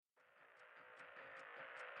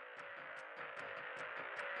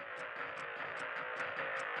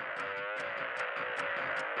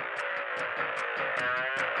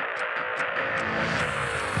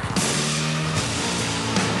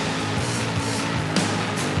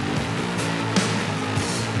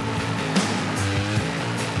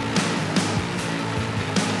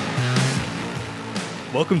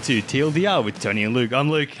Welcome to TLDR with Tony and Luke.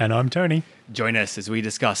 I'm Luke. And I'm Tony. Join us as we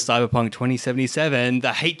discuss Cyberpunk 2077,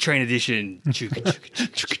 the Hate Train Edition.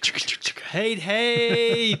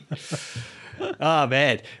 Hate. Oh,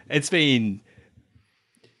 man. It's been...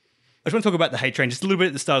 I just want to talk about the Hate Train just a little bit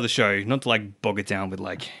at the start of the show, not to like bog it down with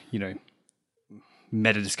like, you know,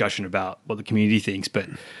 meta discussion about what the community thinks, but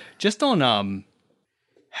just on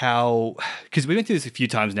how... Because we went through this a few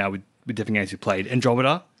times now with different games we played.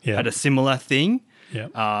 Andromeda had a similar thing. Yeah.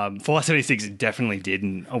 Fallout 76 definitely did,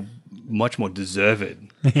 and a much more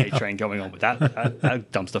deserved hate train going on with that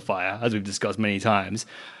dumpster fire, as we've discussed many times.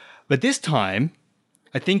 But this time,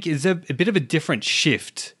 I think is a bit of a different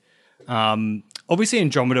shift. Obviously,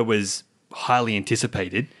 Andromeda was highly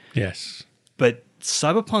anticipated. Yes. But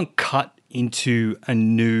Cyberpunk cut into a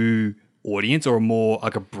new audience, or a more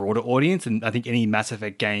like a broader audience, and I think any Mass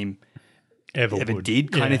Effect game ever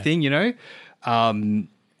did kind of thing, you know?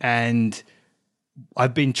 And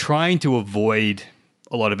I've been trying to avoid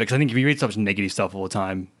a lot of it because I think if you read such negative stuff all the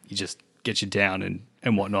time, it just gets you down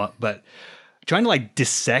and whatnot. But trying to like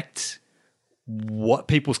dissect what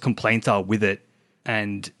people's complaints are with it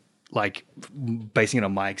and like basing it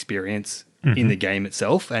on my experience in the game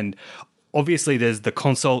itself. And obviously there's the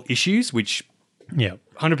console issues, which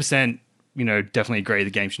 100%, you know, definitely agree the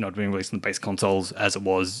game should not have been released on the base consoles as it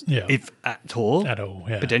was, if at all.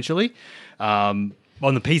 Potentially.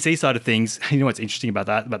 On the PC side of things, you know what's interesting about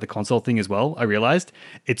that, about the console thing as well, I realized?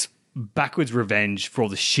 It's backwards revenge for all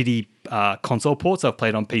the shitty console ports I've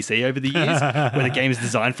played on PC over the years, where the game is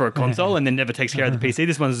designed for a console and then never takes care of the PC.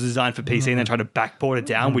 This one's designed for PC and then tried to backport it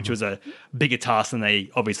down, which was a bigger task than they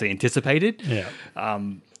obviously anticipated. I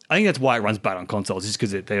think that's why it runs bad on consoles, just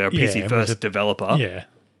because they're a PC-first developer.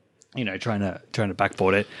 You know, trying to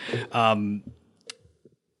backport it.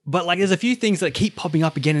 But like, there's a few things that keep popping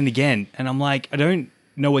up again and again, and I'm like, I don't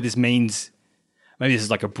know what this means. Maybe this is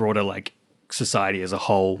like a broader like society as a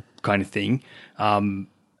whole kind of thing. I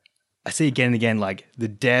see again and again like the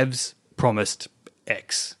devs promised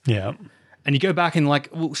X. And you go back and like,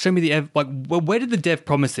 well, show me the where did the dev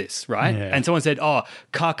promise this, right? And someone said, oh,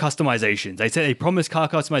 car customizations. They said they promised car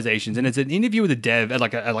customizations, and it's an interview with a dev at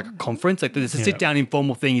like a conference. Like there's a sit down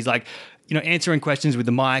informal thing. He's like, you know, answering questions with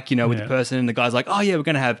the mic, you know, with the person, and the guy's like, oh yeah, we're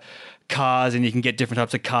going to have cars, and you can get different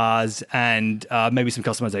types of cars, and maybe some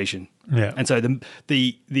customization. And so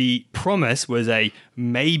the promise was a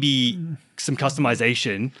maybe some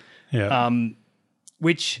customization,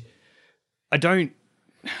 which I don't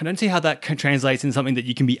see how that translates into something that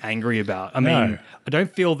you can be angry about. I mean, I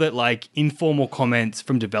don't feel that like informal comments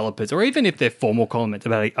from developers, or even if they're formal comments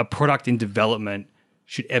about a product in development,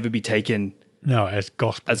 should ever be taken as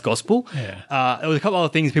gospel. There was a couple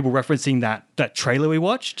other things, people referencing that trailer we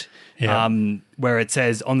watched, where it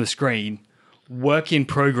says on the screen, work in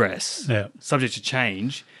progress, subject to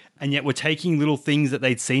change, and yet we're taking little things that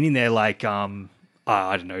they'd seen in there, like I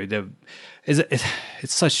don't know,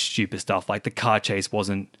 it's such stupid stuff. Like the car chase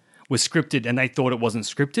was scripted, and they thought it wasn't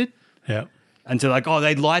scripted. And so like, oh,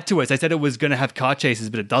 they lied to us. They said it was going to have car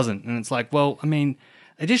chases, but it doesn't. And it's like, well, I mean,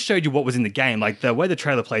 they just showed you what was in the game. Like the way the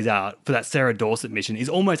trailer plays out for that Sarah Dorset mission is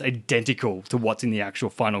almost identical to what's in the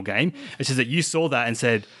actual final game. It's just that you saw that and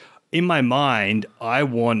said, in my mind, I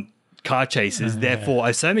want car chases, therefore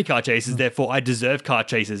I show me car chases, therefore I deserve car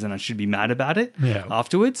chases, and I should be mad about it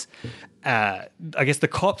afterwards. I guess the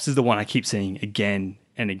cops is the one I keep seeing again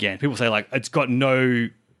and again. People say like, it's got no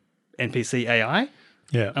NPC AI.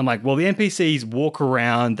 I'm like, well, the NPCs walk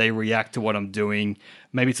around, they react to what I'm doing.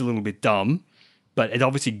 Maybe it's a little bit dumb, but it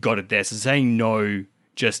obviously got it there. So saying no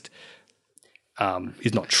just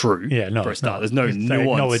is not true for a start. There's no nuance. They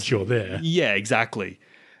acknowledge you're there. Yeah, exactly.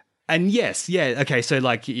 And yes, okay, so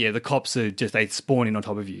like, the cops are just, they spawn in on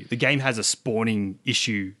top of you. The game has a spawning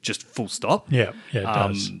issue, just full stop. It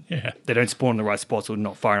does. They don't spawn in the right spots or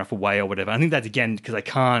not far enough away or whatever. I think that's, again, because they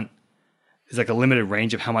can't, there's like a limited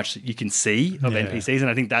range of how much you can see of NPCs, and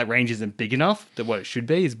I think that range isn't big enough that what it should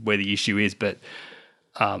be is where the issue is. But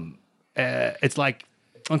it's like,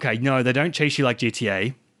 okay, no, they don't chase you like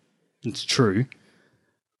GTA. It's true.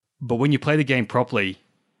 But when you play the game properly,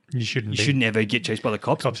 you should never get chased by the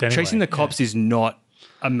cops. Anyway. Chasing the cops is not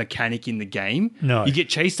a mechanic in the game. No. You get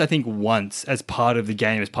chased, I think, once as part of the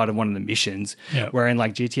game, as part of one of the missions, where in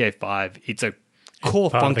like GTA 5, it's a core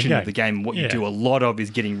function of the game. What you do a lot of is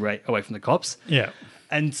getting away from the cops.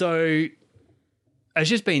 And so it's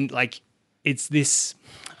just been like, it's this,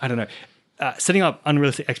 I don't know. setting up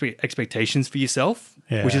unrealistic expectations for yourself,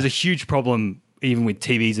 which is a huge problem even with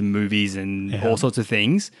TVs and movies and all sorts of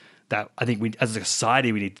things that I think we, as a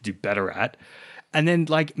society, we need to do better at. And then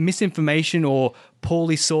like misinformation or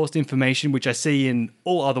poorly sourced information, which I see in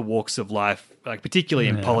all other walks of life, like particularly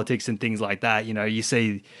in politics and things like that. You know, you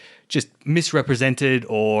see just misrepresented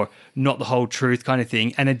or not the whole truth kind of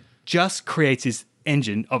thing. And it just creates this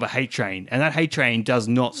engine of a hate train. And that hate train does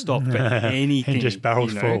not stop for anything. It just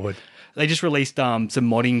barrels forward. They just released some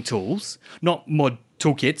modding tools, not mod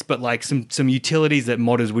toolkits, but like some utilities that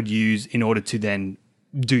modders would use in order to then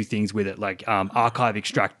do things with it, like archive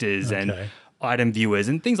extractors and item viewers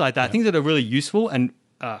and things like that, things that are really useful. And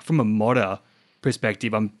from a modder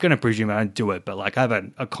perspective, I'm going to presume I don't do it, but like I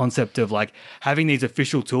have a concept of like having these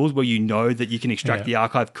official tools where you know that you can extract the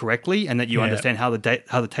archive correctly and that you understand how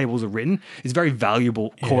the tables are written is very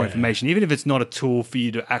valuable core information, even if it's not a tool for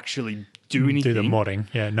you to actually do anything. Do the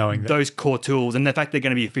modding, knowing that. Those core tools and the fact they're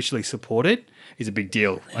going to be officially supported is a big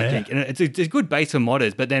deal, I think. And it's a good base for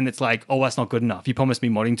modders, but then it's like, oh, that's not good enough. You promised me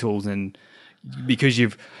modding tools and because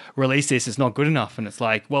you've released this, it's not good enough. And it's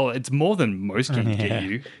like, well, it's more than most can get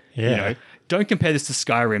you. You know, don't compare this to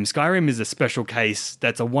Skyrim. Skyrim is a special case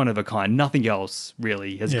that's a one of a kind. Nothing else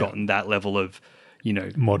really has gotten that level of, you know,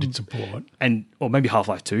 modded support. And or maybe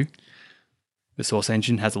Half-Life 2. The Source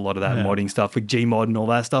Engine has a lot of that modding stuff with Gmod and all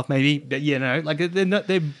that stuff, maybe. But you know, like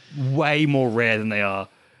they're way more rare than they are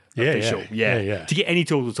official. To get any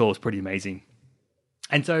tools at all is pretty amazing.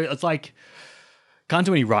 And so it's like, can't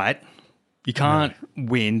do any right. You can't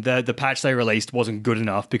win. The patch they released wasn't good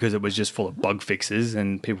enough because it was just full of bug fixes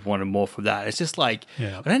and people wanted more for that. It's just like,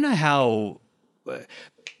 I don't know how,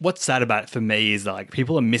 what's sad about it for me is like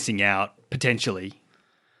people are missing out potentially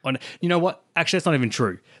on, you know what? Actually, that's not even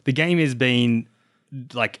true. The game has been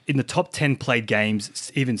like in the top 10 played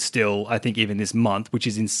games, even still, I think even this month, which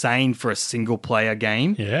is insane for a single player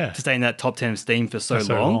game to stay in that top 10 of Steam for so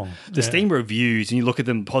long. The Steam reviews, and you look at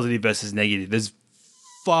them positive versus negative, there's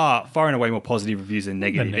far and away more positive reviews than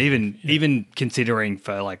negative. Even considering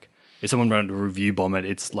for like if someone wrote a review bomb it,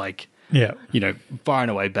 it's like you know, far and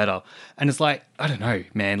away better. And it's like, I don't know,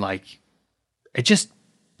 man, like it just,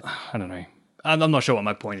 I don't know. I'm not sure what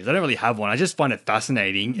my point is. I don't really have one. I just find it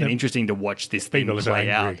fascinating and interesting to watch this thing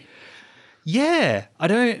play out. Yeah, I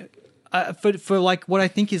don't for like what I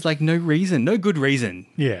think is like no good reason.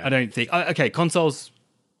 I don't think. Okay, consoles.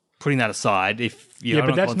 Putting that aside, if you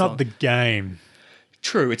but that's not the game.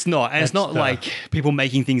 True, it's not. And it's not like people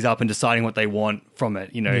making things up and deciding what they want from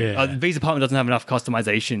it. You know, V's apartment doesn't have enough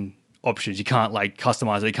customization options. You can't like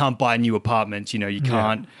customize it. You can't buy new apartments. You know, you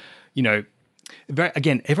can't, you know,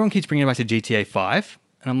 again, everyone keeps bringing it back to GTA 5.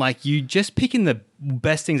 And I'm like, you just picking the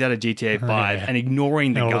best things out of GTA 5 and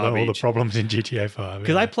ignoring the garbage. All the problems in GTA 5.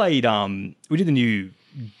 Because I played, we did the new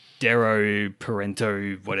Dero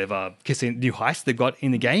Parento, whatever, new heist they've got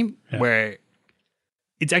in the game where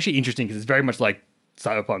it's actually interesting because it's very much like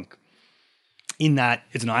Cyberpunk in that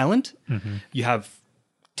it's an island. You have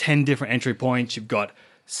 10 different entry points. You've got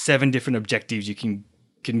 7 different objectives you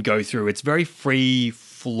can go through. It's very free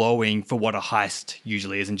flowing for what a heist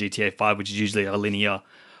usually is in GTA 5, which is usually a linear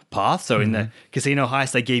path. So in the casino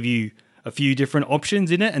heist, they gave you a few different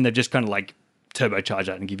options in it and they've just kind of like turbocharge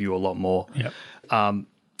that and give you a lot more.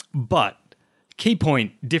 But key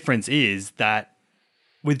point difference is that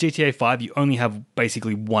with GTA 5, you only have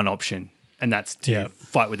basically one option, and that's to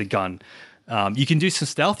fight with a gun. You can do some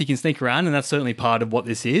stealth, you can sneak around, and that's certainly part of what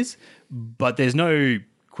this is, but there's no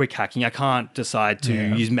quick hacking. I can't decide to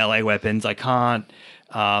use melee weapons. I can't.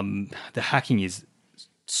 The hacking is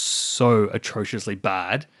so atrociously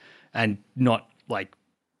bad and not like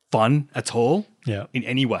fun at all in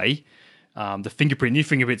any way. The new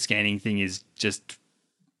fingerprint scanning thing is just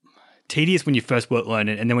tedious when you first learn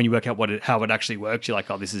it, and then when you work out how it actually works, you're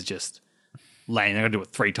like, oh, this is just lame. I got to do it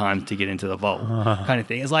 3 times to get into the vault, kind of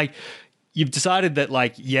thing. It's like you've decided that,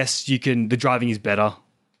 like, yes, you can. The driving is better,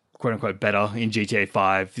 quote unquote, better in GTA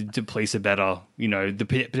 5. The police are better. You know, the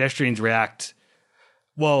pedestrians react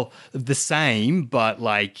well the same, but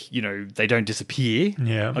like, you know, they don't disappear.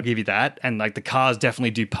 I'll give you that. And like the cars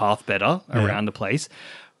definitely do path better around the place.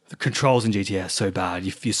 The controls in GTA are so bad.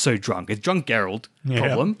 You're so drunk. It's drunk Geralt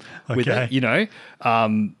problem with it, you know.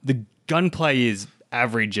 The gunplay is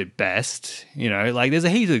average at best, you know. Like there's a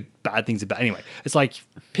heap of bad things about. Anyway, it's like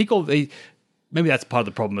maybe that's part of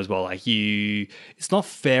the problem as well. Like it's not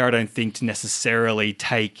fair, I don't think, to necessarily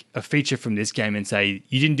take a feature from this game and say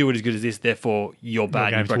you didn't do it as good as this, therefore you're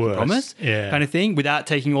bad. You broke the promise, kind of thing, without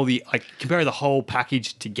taking all the compare the whole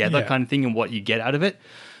package together, kind of thing, and what you get out of it.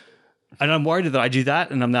 And I'm worried that I do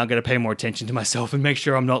that and I'm now going to pay more attention to myself and make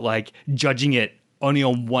sure I'm not like judging it only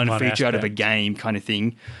on one feature out of a aspect. game kind of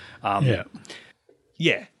thing. Yeah.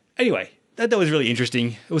 Yeah. Anyway, that was really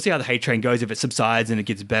interesting. We'll see how the hate train goes if it subsides and it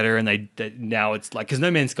gets better. And now it's like, because No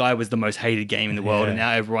Man's Sky was the most hated game in the world, and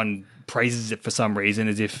now everyone praises it for some reason,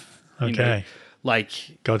 as if you know, Okay. like,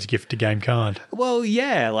 God's gift to game kind. well,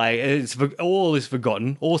 yeah, like all is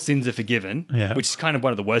forgotten, all sins are forgiven, Yeah. which is kind of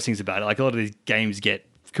one of the worst things about it. Like a lot of these games get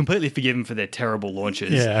completely forgiven for their terrible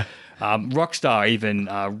launches. Yeah. Rockstar even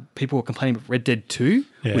people were complaining about Red Dead 2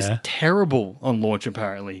 was Yeah. terrible on launch.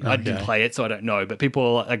 Apparently, I didn't Okay. play it, so I don't know. But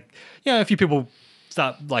people like, a few people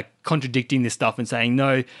start like contradicting this stuff and saying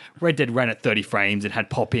no, Red Dead ran at 30 frames and had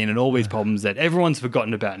pop in and all these problems that everyone's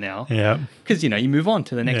forgotten about now. Yeah. Because, you move on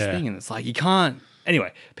to the next Yeah. thing, and it's like you can't.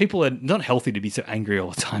 Anyway, people are not healthy to be so angry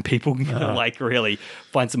all the time. People like really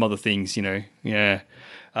find some other things, Yeah.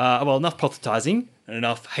 Well, enough proselytizing and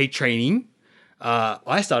enough hate training.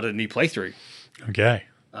 I started a new playthrough, Okay.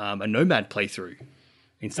 a Nomad playthrough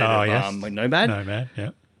instead Oh, of yes. Nomad. Nomad. Yeah.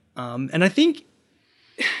 And I think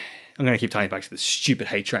I'm going to keep tying it back to the stupid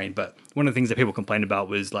hate train, but one of the things that people complained about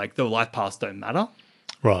was like the life paths don't matter.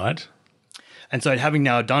 Right. And so having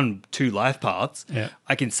now done 2 life paths, Yeah.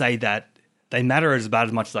 I can say that they matter as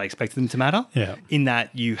much as I expected them to matter. Yeah. In that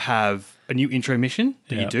you have a new intro mission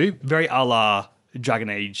that Yeah. you do, very a la Dragon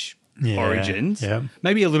Age Yeah. Origins. Yeah.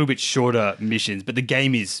 Maybe a little bit shorter missions, but the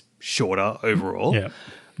game is shorter overall. Yeah.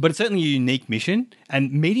 But it's certainly a unique mission.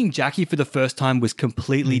 And meeting Jackie for the first time was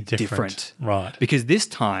completely different. Right. Because this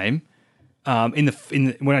time, when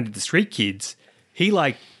I did the Street Kids, he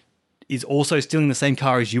is also stealing the same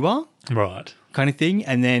car as you are, Right. kind of thing.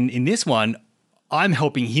 And then in this one, I'm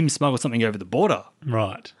helping him smuggle something over the border.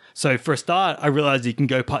 Right. So for a start, I realized you can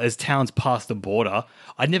go there's towns past the border.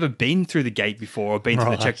 I'd never been through the gate before or been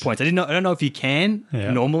through the Right. checkpoints. I don't know if you can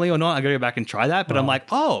normally or not. I got to go back and try that. But I'm like,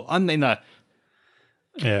 I'm in a,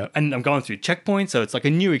 Yeah. and I'm going through checkpoints. So it's like a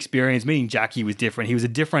new experience. Meeting Jackie was different. He was a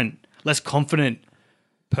different, less confident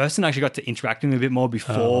person. I actually got to interact with him a bit more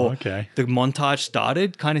before okay. the montage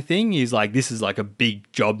started, kind of thing. He's like, this is like a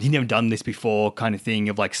big job. He'd never done this before, kind of thing,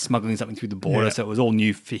 of like smuggling something through the border. Yeah. So it was all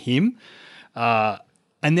new for him.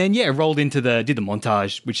 And then, rolled into did the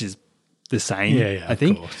montage, which is the same, Yeah. I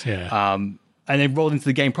think. Of course. Yeah. And then rolled into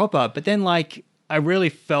the game proper. But then, I really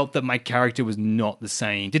felt that my character was not the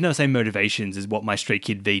same, didn't have the same motivations as what my Street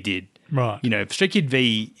Kid V did. Right. Street Kid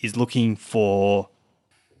V is looking for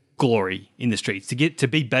glory in the streets, to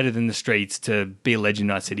be better than the streets, to be a legend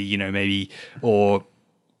in our city, maybe, or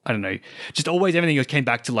I don't know, just always everything came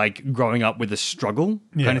back to like growing up with a struggle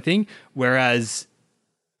kind of thing. Whereas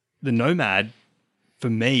the Nomad, for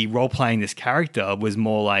me, role playing this character was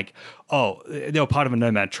more like, they were part of a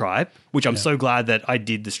nomad tribe, which I'm so glad that I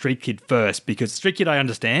did the Street Kid first, because Street Kid I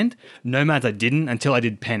understand, Nomads I didn't until I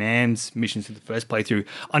did Pan Am's missions for the first playthrough,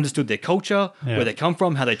 understood their culture, where they come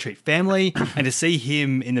from, how they treat family, and to see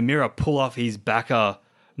him in the mirror pull off his Baka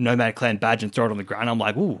Nomad Clan badge and throw it on the ground, I'm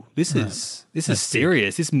like, ooh, this is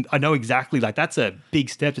serious. I know exactly, like that's a big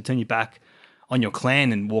step to turn your back on your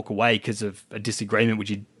clan and walk away because of a disagreement which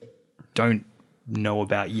you don't know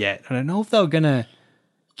about yet. I don't know if they were going to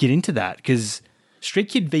get into that, because Street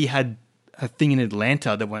Kid V had a thing in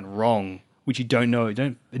Atlanta that went wrong, which you don't know.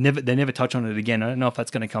 They never touch on it again. I don't know if that's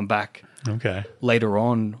going to come back Okay. later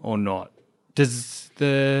on or not. Does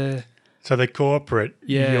the So the corporate,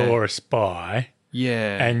 Yeah. you're a spy,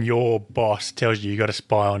 and your boss tells you got to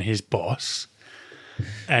spy on his boss,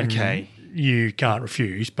 and Okay. you can't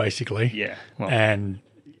refuse, basically. Yeah, well. And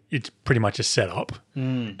it's pretty much a setup,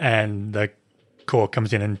 and the core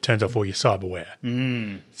comes in and turns off all your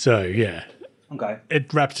cyberware. So, yeah, okay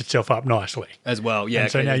it wraps itself up nicely. as well, yeah.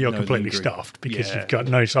 And so okay, now there's you're no completely lingering. stuffed because Yeah. you've got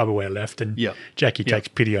no cyberware left, and Yep. Jackie takes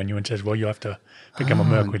pity on you and says, well, you have to become a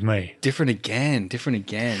merc with me. Different again.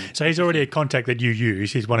 So he's already a contact that you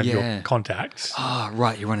use. He's one of Yeah. your contacts.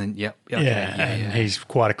 Right, you're running. Yep. Okay, And he's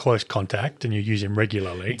quite a close contact, and you use him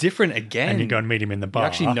regularly. different again. And you go and meet him in the bar. You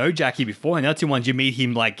actually know Jackie before, and that's the ones you meet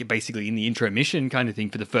him like basically in the intro mission kind of thing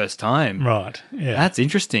for the first time. Right. Yeah. That's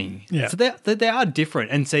interesting. Yeah. So they are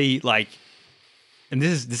different, and see like, and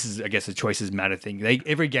this is I guess a choices matter thing.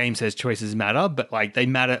 Every game says choices matter, but like they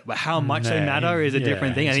matter, but how much they No, matter is a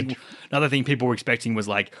different thing. I it's think another thing people were expecting was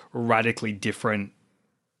like radically different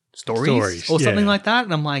stories or something like that,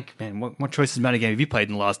 and I'm like, man, what choices matter game have you played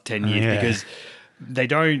in the last 10 years? Yeah. Because they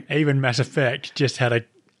don't. Even Mass Effect just had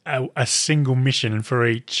a single mission for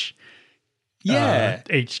each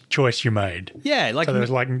each choice you made. Yeah, like So there was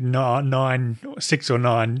like six or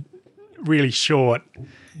nine really short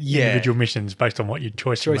individual missions based on what your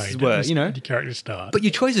choices made. were, At your character start. But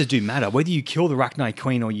your choices do matter. Whether you kill the Rachni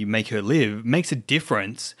Queen or you make her live makes a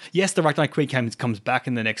difference. Yes, the Rachni Queen comes back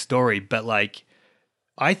in the next story, but like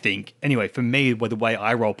I think, anyway, for me, with the way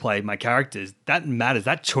I role play my characters, that matters.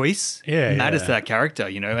 That choice matters to that character,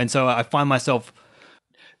 you know? And so I find myself,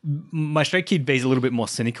 my Stray Kid B is a little bit more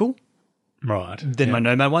cynical. Right. Than my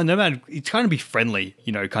Nomad one. Nomad, he's trying to be friendly,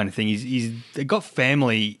 you know, kind of thing. He's got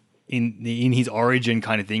family in his origin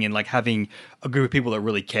kind of thing, and like having a group of people that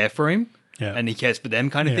really care for him. Yeah. And he cares for them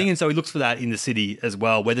kind of thing. And so he looks for that in the city as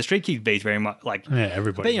well, where the Street Kid B is very much like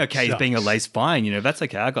everybody being okay is being a lace fine, you know, that's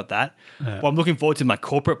okay, I got that. Well, I'm looking forward to my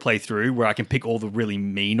corporate playthrough where I can pick all the really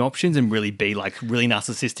mean options and really be like really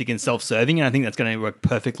narcissistic and self-serving. And I think that's going to work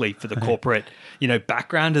perfectly for the corporate, you know,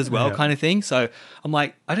 background as well kind of thing. So I'm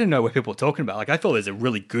like, I don't know what people are talking about. Like I feel there's a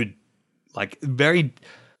really good, like very,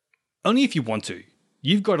 only if you want to.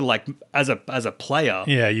 You've got to like, as a player,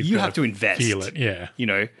 you have to invest. Feel it, you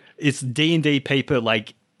know, it's D&D paper.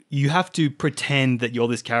 Like you have to pretend that you're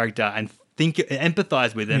this character and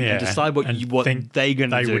empathize with them and decide what they're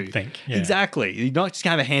going to do. Would think. Yeah. Exactly. You're not just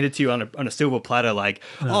going to have it handed to you on a silver platter. Like,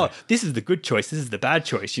 oh, this is the good choice. This is the bad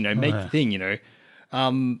choice. You know, make the thing. You know,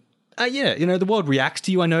 you know, the world reacts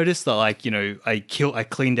to you. I noticed that, like, you know, I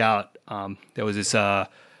cleaned out. There was this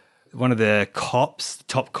one of the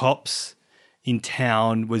top cops in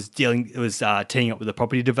town was teaming up with a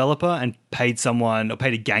property developer and paid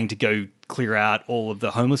a gang to go clear out all of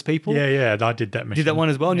the homeless people. Yeah, I did that mission. Did that one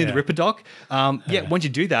as well, near the Ripper Dock. Once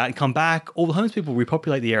you do that and come back, all the homeless people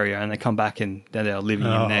repopulate the area and they come back and they're living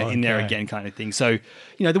in there again kind of thing. So, you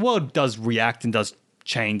know, the world does react and does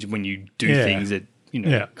change when you do things that, you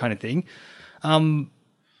know, kind of thing. I don't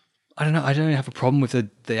know. I don't have a problem with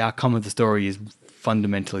the outcome of the story is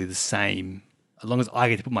fundamentally the same. As long as I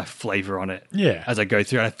get to put my flavor on it as I go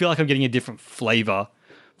through. And I feel like I'm getting a different flavor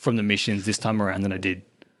from the missions this time around than I did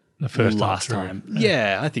the first last time.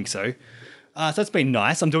 Yeah, I think so. So that's been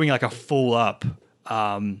nice. I'm doing like a full up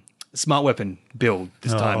smart weapon build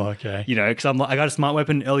this time. Okay. You know, because I got a smart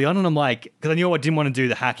weapon early on and I'm like, because I knew I didn't want to do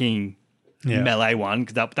the hacking melee one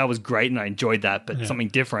because that was great and I enjoyed that, but something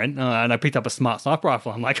different. And I picked up a smart sniper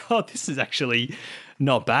rifle. I'm like, oh, this is actually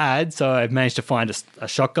not bad. So I've managed to find a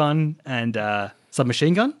shotgun and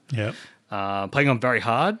submachine gun. Yeah. Playing on very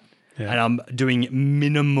hard. Yeah. And I'm doing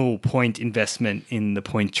minimal point investment in the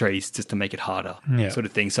point trees just to make it harder, sort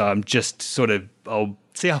of thing. So I'm just I'll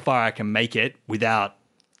see how far I can make it without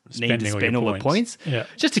needing to spend all the points,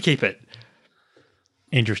 just to keep it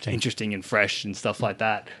interesting and fresh and stuff like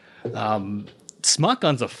that. Smart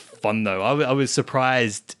guns are fun though. I was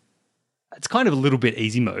surprised. It's kind of a little bit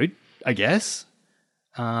easy mode, I guess.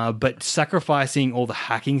 But sacrificing all the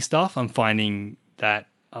hacking stuff, I'm finding that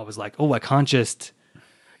I was like, oh, I can't just,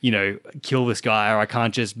 you know, kill this guy, or I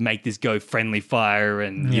can't just make this go friendly fire,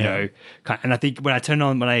 and you know, and I think when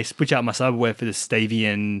I switch out my cyberware for the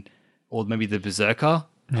Stavian or maybe the Berserker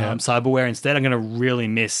cyberware instead, I'm going to really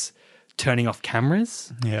miss turning off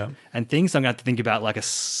cameras and things. So I'm going to have to think about like a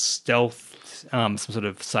stealth, some sort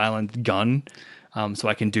of silent gun, so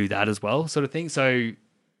I can do that as well, sort of thing. So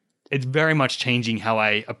it's very much changing how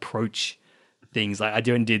I approach things. Like I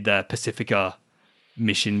did the Pacifica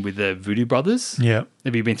mission with the Voodoo Brothers. Yeah.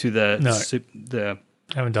 Have you been through the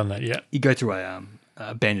I haven't done that yet. You go through a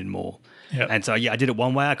abandoned mall. Yeah. And so, I did it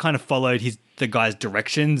one way. I kind of followed the guy's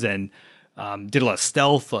directions and did a lot of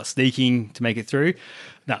stealth, a lot of sneaking to make it through.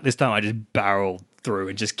 Now, this time I just barreled through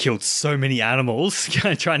and just killed so many animals,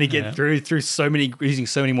 kind of trying to get through using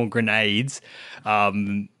so many more grenades. Got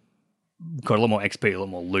a lot more XP, a lot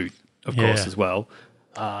more loot, of course, as well.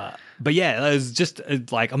 But it was just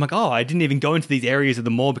like, I'm like, oh, I didn't even go into these areas of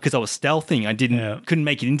the mall because I was stealthing. I couldn't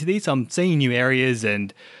make it into these. So I'm seeing new areas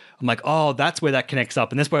and I'm like, oh, that's where that connects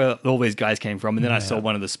up. And that's where all these guys came from. And then I saw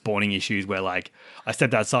one of the spawning issues where like I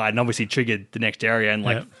stepped outside and obviously triggered the next area and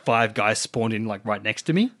like 5 guys spawned in like right next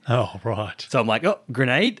to me. Oh, right. So I'm like, oh,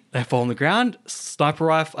 grenade. They fall on the ground. Sniper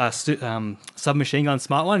rifle, submachine gun,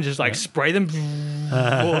 smart one. Just like spray them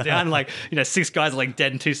all down. Like, 6 guys are like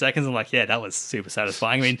dead in 2 seconds. I'm like, yeah, that was super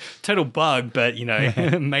satisfying. I mean, total bug, but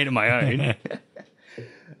made it my own.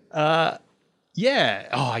 Yeah.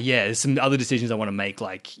 Oh, yeah. There's some other decisions I want to make.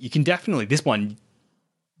 Like, you can definitely, this one,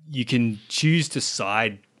 you can choose to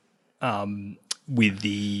side with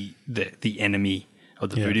the enemy of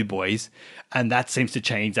the Voodoo Boys, and that seems to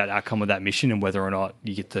change that outcome of that mission and whether or not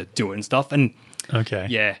you get to do it and stuff. And that's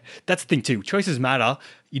the thing too. Choices matter.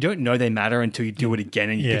 You don't know they matter until you do it again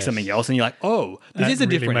and you pick something else, and you're like, oh, this is a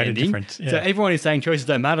really different ending. So everyone is saying choices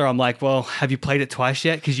don't matter. I'm like, well, have you played it twice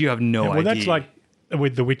yet? Because you have no idea. Well, that's like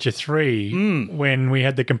with The Witcher 3 when we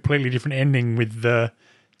had the completely different ending with the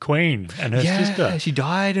Queen and her sister. she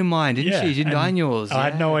died in mine, didn't she? She didn't die in yours. I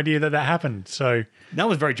had no idea that happened. So that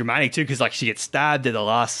was very dramatic too, because like she gets stabbed at the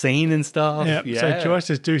last scene and stuff. yeah. So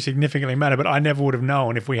choices do significantly matter, but I never would have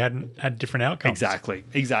known if we hadn't had different outcomes. Exactly.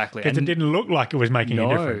 Because it didn't look like it was making a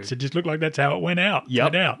difference. It just looked like that's how it went out.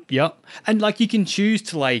 Yep. And like you can choose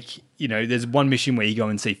to like, there's one mission where you go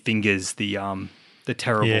and see Fingers, the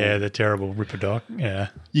terrible. Yeah, the terrible Ripper Doc. Yeah.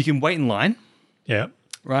 You can wait in line. Yeah.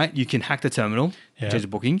 Right? You can hack the terminal, change the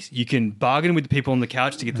bookings. You can bargain with the people on the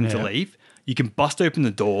couch to get them to leave. You can bust open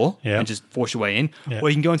the door and just force your way in. Or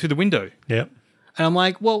you can go in through the window. Yep. And I'm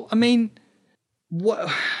like, well, I mean, what?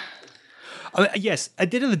 Yes,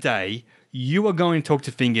 at the end of the day, you are going to talk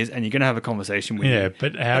to Fingers and you're going to have a conversation with him. Yeah,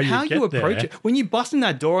 but how you approach it. When you bust in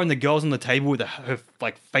that door and the girl's on the table with her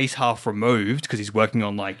like face half removed because he's working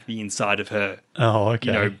on like the inside of her. Oh,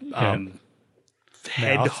 okay.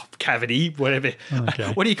 Head Mouth. cavity, whatever.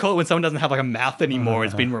 Okay. What do you call it when someone doesn't have like a mouth anymore?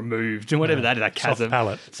 It's been removed and whatever that is. That chasm.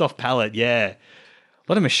 Soft palate. Yeah. A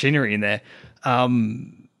lot of machinery in there.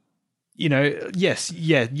 Yes.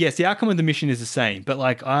 The outcome of the mission is the same, but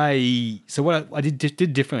like what I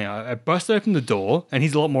did differently. I busted open the door, and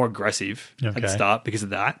he's a lot more aggressive at the start because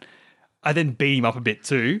of that. I then beat him up a bit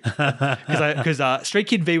too because Street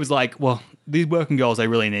Kid V was like, well, these working girls they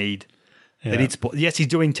really need. They need support. Yes, he's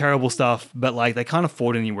doing terrible stuff, but like they can't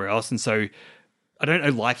afford anywhere else, and so I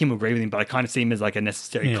don't like him or agree with him, but I kind of see him as like a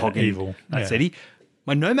necessary cog in evil. that city.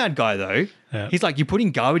 My Nomad guy, though, he's like, you're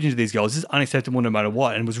putting garbage into these girls. This is unacceptable no matter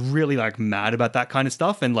what. And was really like mad about that kind of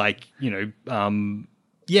stuff. And like,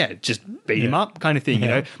 just beat him up kind of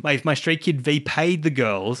thing. My Street Kid V paid the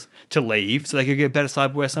girls to leave so they could get better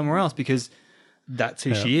cyberware somewhere else because that's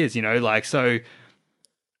who she is, so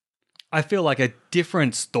I feel like a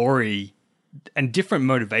different story and different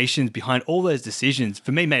motivations behind all those decisions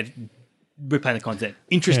for me made replaying the content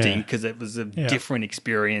interesting because it was a different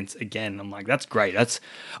experience again. I'm like, that's great. I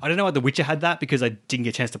don't know why The Witcher had that because I didn't get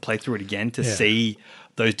a chance to play through it again to see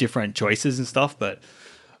those different choices and stuff, but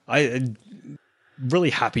I'm really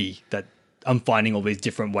happy that I'm finding all these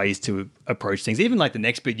different ways to approach things. Even like the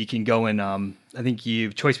next bit, you can go and I think you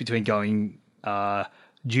have choice between going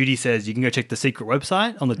Judy says you can go check the secret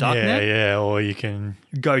website on the darknet. Yeah, or you can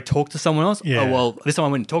go talk to someone else. Yeah. Oh, well, this time I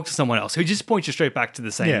went and talked to someone else who just points you straight back to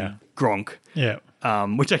the same Gronk. Yeah.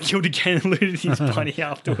 Which I killed again and looted his bunny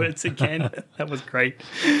afterwards again. That was great.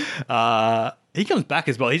 He comes back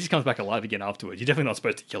as well. He just comes back alive again afterwards. You're definitely not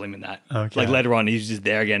supposed to kill him in that. Okay. Like later on, he's just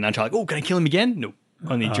there again. And I'm trying like, oh, can I kill him again? No,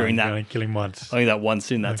 only during that. Only kill him once. Only that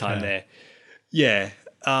once in that time there. Yeah.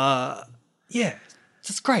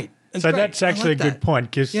 It's great. It's so great. That's actually a good point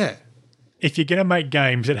because if you're going to make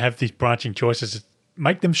games that have these branching choices,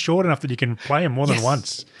 make them short enough that you can play them more than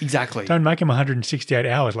once. Exactly. Don't make them 168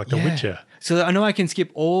 hours like The Witcher. So I know I can skip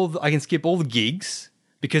all the gigs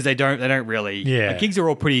because they don't really. Yeah. Gigs are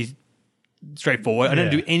all pretty straightforward. I don't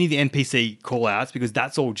do any of the NPC call outs because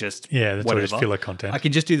that's all just that's whatever. all just filler content. I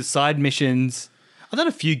can just do the side missions. I've done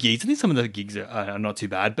a few gigs. I think some of the gigs are not too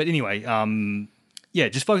bad. But anyway,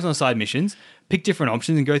 just focus on side missions, pick different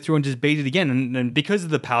options and go through and just beat it again. And because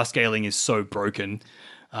the power scaling is so broken,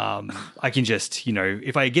 I can just,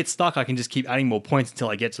 if I get stuck, I can just keep adding more points until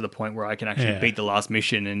I get to the point where I can actually beat the last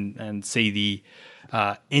mission and see the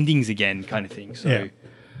endings again kind of thing. So,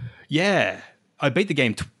 I beat the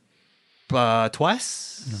game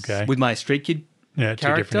twice with my Street Kid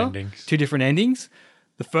character. Two different endings.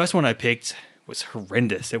 The first one I picked was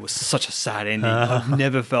horrendous. It was such a sad ending. I've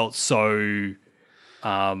never felt so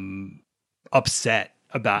upset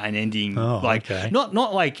about an ending. Not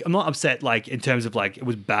like I'm not upset like in terms of like it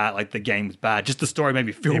was bad, like the game was bad. Just the story made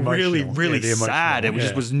me feel really, really sad.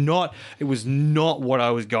 It was not what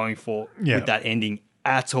I was going for with that ending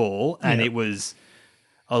at all. And it was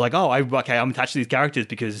I was like, I'm attached to these characters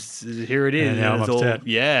because here it is. And now I'm upset.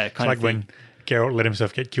 It's like when Geralt let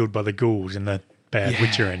himself get killed by the ghouls in the bad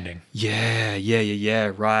Witcher ending.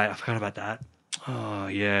 Yeah. Right. I forgot about that. Oh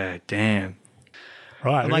yeah, damn.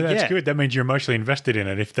 Right, that's good. That means you're emotionally invested in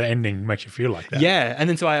it if the ending makes you feel like that. Yeah, and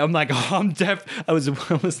then so I'm like, I'm deaf. It was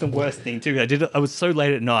the worst thing too. I was so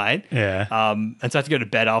late at night. Yeah. And so I had to go to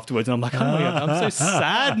bed afterwards, and I'm like, oh my God, I'm so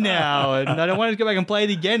sad now, and I don't want to go back and play it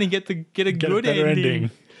again and get a good ending.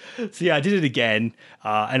 So yeah, I did it again,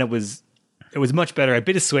 and it was much better. A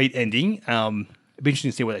bittersweet ending. It'd be interesting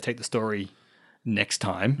to see where they take the story next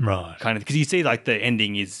time. Right. Kind of because you see, like the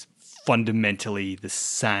ending is fundamentally the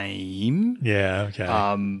same. Yeah,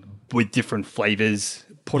 okay. With different flavors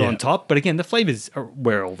put on top. But again, the flavors are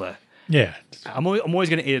where all the Yeah. I'm always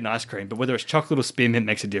going to eat an ice cream, but whether it's chocolate or spearmint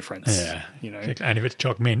makes a difference. Yeah. You know. And if it's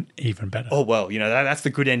choc mint, even better. Oh well, you know that's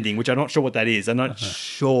the good ending, which I'm not sure what that is. I'm not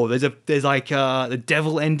sure. There's like the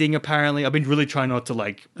devil ending apparently. I've been really trying not to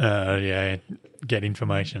like Yeah. Get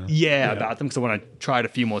information. about them because I want to try it a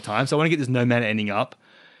few more times. So I want to get this Nomad ending up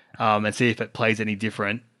and see if it plays any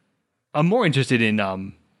different. I'm more interested in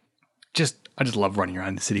I just love running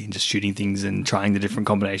around the city and just shooting things and trying the different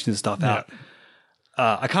combinations and stuff out.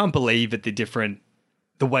 I can't believe that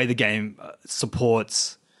the way the game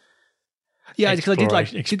supports. Yeah, because I did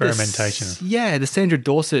like experimentation. The Sandra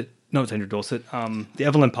Dorset, not Sandra Dorset, the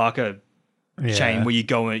Evelyn Parker chain where you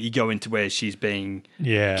go into where she's being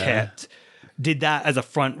kept. Did that as a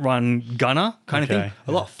front run gunner kind of thing,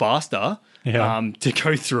 a lot faster to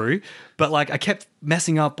go through. But like I kept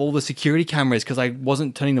messing up all the security cameras because I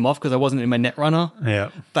wasn't turning them off because I wasn't in my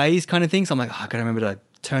Netrunner phase kind of thing. So I'm like, I gotta remember to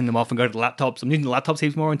turn them off and go to the laptops. I'm using the laptops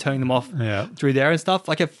heaps more and turning them off through there and stuff.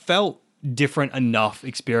 Like it felt different enough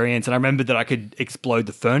experience. And I remember that I could explode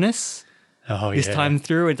the furnace this time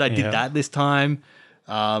through. And I did that this time.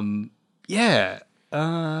 Anyway,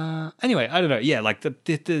 I don't know. Yeah, like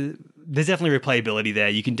there's definitely replayability there.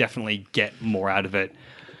 You can definitely get more out of it.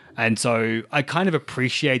 And so I kind of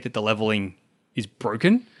appreciate that the leveling is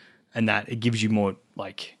broken and that it gives you more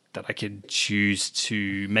like that I could choose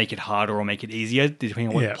to make it harder or make it easier depending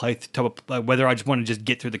on what whether I just want to just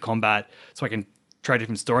get through the combat so I can try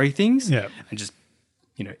different story things and just,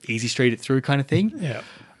 easy street it through kind of thing. Yeah.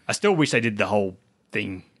 I still wish they did the whole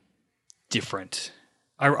thing different.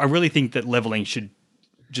 I really think that leveling should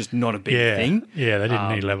just not have been a thing. Yeah, they didn't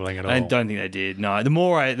need leveling at all. I don't think they did. No, the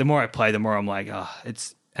more I play, the more I'm like,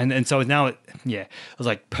 it's and so now it was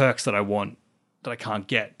like perks that I want that I can't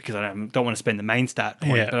get because I don't want to spend the main stat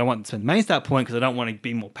point, but I want to spend the main stat point because I don't want to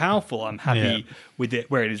be more powerful. I'm happy with it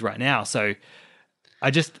where it is right now. So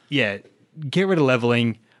I just get rid of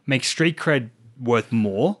leveling, make street cred worth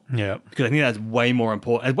more. Yeah, because I think that's way more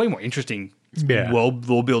important, way more interesting. World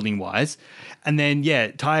building wise, and then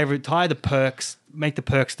tie the perks, make the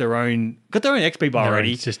perks their own. Got their own XP bar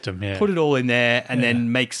already. System, put it all in there, and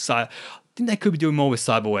then make. I think they could be doing more with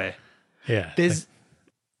cyberware. Yeah, there's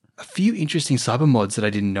a few interesting cyber mods that I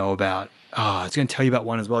didn't know about. I was going to tell you about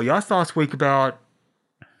one as well. You asked last week about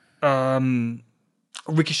ricocheting.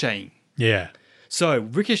 Yeah. So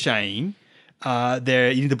ricocheting, you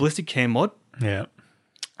need the ballistic cam mod. Yeah.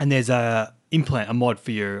 And there's a mod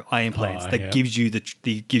for your eye implants that gives you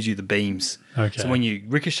the beams. Okay. So when you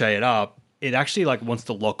ricochet it up, it actually like wants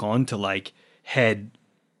to lock on to like head,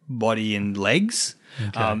 body, and legs.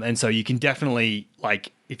 Okay. And so you can definitely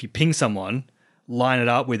like if you ping someone, line it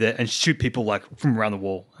up with it and shoot people like from around the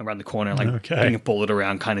wall, around the corner, like ping a bullet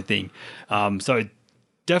around kind of thing. So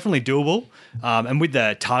definitely doable. And with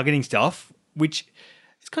the targeting stuff, which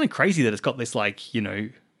it's kind of crazy that it's got this like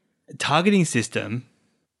targeting system.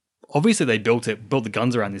 Obviously, they built the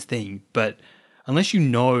guns around this thing, but unless you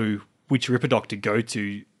know which Ripperdoc to go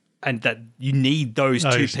to and that you need those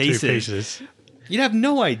two pieces, you'd have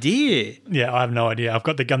no idea. Yeah, I have no idea. I've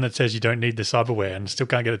got the gun that says you don't need the cyberware and still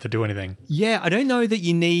can't get it to do anything. Yeah, I don't know that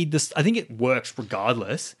you need this. I think it works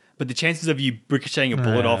regardless, but the chances of you ricocheting a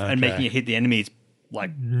bullet off and making it hit the enemy is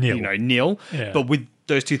like nil. Yeah. But with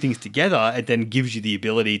those two things together, it then gives you the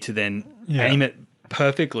ability to then aim it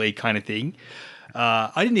perfectly kind of thing.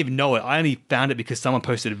 I didn't even know it. I only found it because someone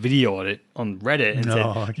posted a video on it on Reddit and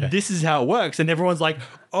said, this is how it works. And everyone's like,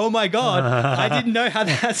 oh my God, I didn't know how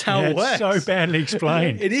that's how it works. It's so badly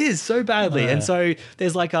explained. It is so badly. And so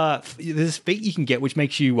there's like there's this feat you can get which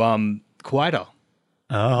makes you quieter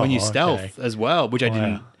when you stealth as well, which I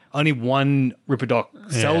didn't. Only one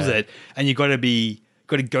Ripperdoc sells it, and you got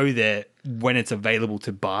to go there when it's available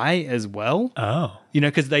to buy as well. Oh.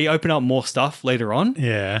 Because they open up more stuff later on.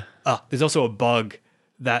 Yeah. There's also a bug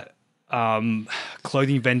that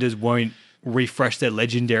clothing vendors won't refresh their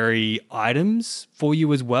legendary items for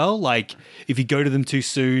you as well. Like if you go to them too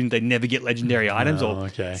soon, they never get legendary items or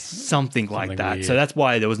something like that. Weird. So that's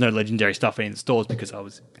why there was no legendary stuff in the stores because I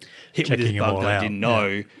was hit with this bug that I didn't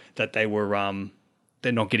know that they were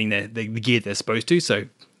they're not getting the gear they're supposed to. So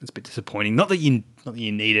it's a bit disappointing. Not that you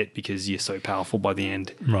need it because you're so powerful by the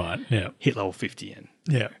end. Right. Yeah. Hit level 50 and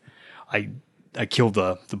I killed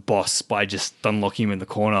the boss by just unlocking him in the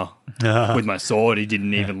corner with my sword. He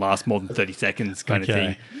didn't even last more than 30 seconds kind of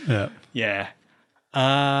thing. Yeah.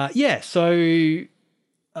 Yeah. So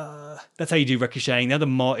that's how you do ricocheting. The other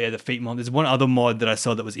mod, the feet mod. There's one other mod that I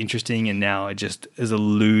saw that was interesting and now it just has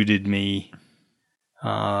eluded me.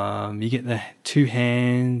 You get the two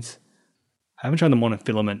hands. I haven't tried the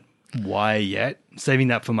monofilament Y yet. Saving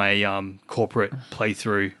that for my corporate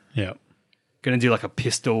playthrough. Yeah. Going to do like a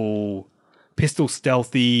pistol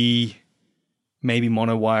stealthy, maybe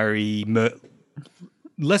mono-wiry,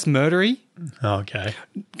 less murdery. Okay.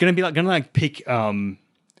 Going to pick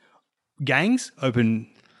gangs, open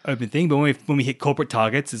thing. But when we hit corporate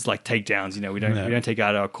targets, it's like takedowns. We don't take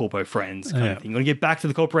out our corpo friends kind of thing. We're going to get back to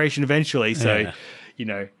the corporation eventually. So,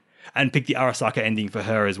 and pick the Arasaka ending for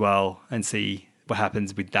her as well and see what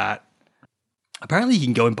happens with that. Apparently, you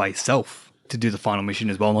can go in by yourself to do the final mission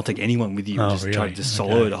as well, not take anyone with you. Just try to just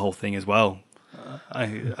solo the whole thing as well. I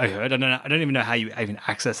heard. I don't even know how you even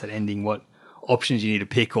access that ending. What options you need to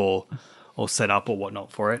pick or set up or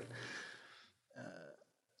whatnot for it.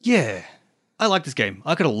 Yeah, I like this game. I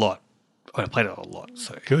like it a lot. I played it a lot,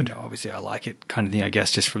 so good. Obviously, I like it, kind of thing. I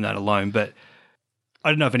guess just from that alone, but I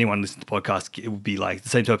don't know if anyone listens to the podcast. It would be like the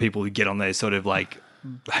same type of people who get on there, sort of like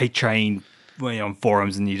hate train on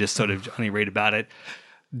forums, and you just sort of only read about it.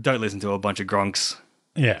 Don't listen to a bunch of gronks.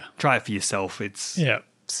 Yeah, try it for yourself. It's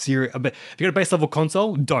serious. But if you got a base level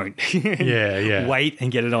console, don't. Wait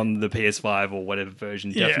and get it on the PS5 or whatever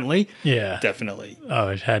version. Definitely. Yeah. Definitely. Oh,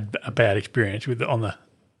 I've had a bad experience with it on the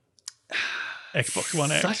Xbox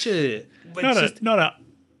One X.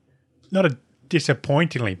 Not a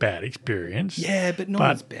disappointingly bad experience. Yeah, but not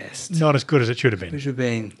as best. Not as good as it should have been. It should have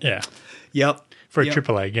been. Yeah. Yep. For a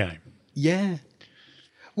AAA game. Yeah.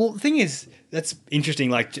 Well, the thing is, that's interesting.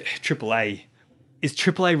 Like AAA, is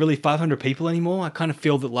AAA really 500 people anymore? I kind of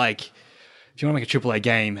feel that like, if you want to make a AAA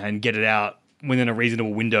game and get it out within a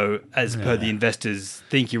reasonable window, as per the investors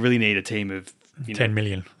think, you really need a team of 10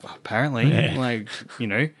 million. Apparently,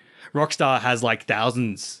 Rockstar has like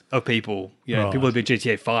thousands of people. People who've been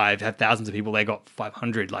GTA 5 have thousands of people. They got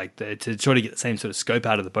 500. Like to try to get the same sort of scope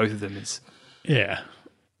out of the both of them is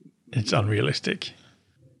it's unrealistic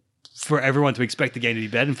for everyone to expect the game to be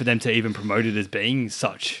better and for them to even promote it as being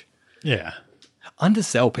such. Yeah.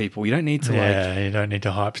 Undersell people. You don't need to you don't need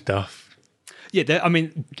to hype stuff. Yeah,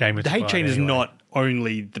 the hate train is not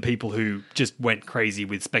only the people who just went crazy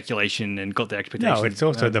with speculation and got their expectations. No, it's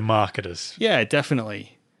also the marketers. Yeah,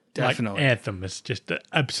 definitely. Like Anthem is just an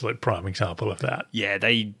absolute prime example of that. Yeah,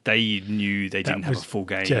 they knew they didn't have a full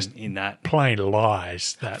game in that. Plain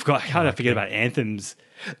lies. How did I forget about Anthem's?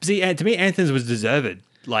 See, to me, Anthem's was deserved.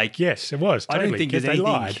 Like, yes, it was. Totally, I don't think they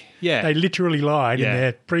lied. Yeah, they literally lied in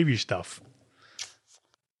their preview stuff.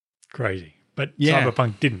 Crazy, but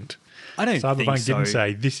Cyberpunk didn't. I don't think so. Cyberpunk didn't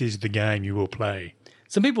say this is the game you will play.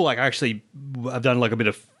 Some people actually have done like a bit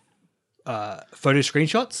of photo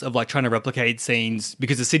screenshots of like trying to replicate scenes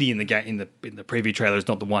because the city in the game in the preview trailer is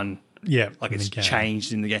not the one. Yeah, like it's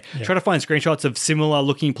changed in the game. Yeah. Try to find screenshots of similar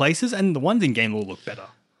looking places, and the ones in game will look better.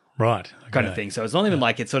 Right, kind of thing. So it's not even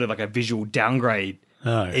like it's sort of like a visual downgrade.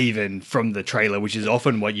 Even from the trailer, which is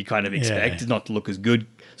often what you kind of expect, is not to look as good,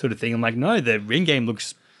 sort of thing. I'm like, no, the in-game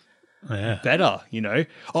looks better,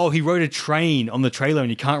 Oh, he rode a train on the trailer and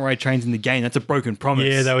you can't ride trains in the game. That's a broken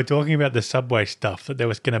promise. Yeah, they were talking about the subway stuff, that there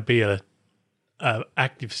was going to be a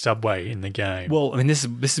active subway in the game. Well, I mean, this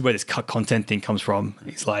is where this cut content thing comes from.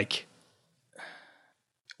 It's like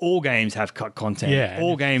all games have cut content. Yeah.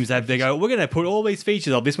 All games we're going to put all these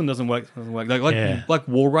features. This one doesn't work. Like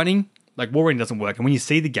wall running. Like, wall running doesn't work. And when you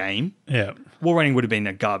see the game, wall running would have been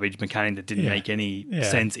a garbage mechanic that didn't make any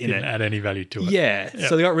sense in it. Didn't add any value to it. Yeah.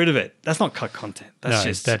 So they got rid of it. That's not cut content.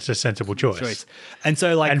 That's a sensible choice. And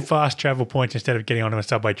so, and fast travel points instead of getting onto a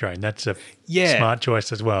subway train. That's a smart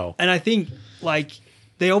choice as well. And I think,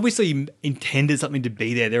 they obviously intended something to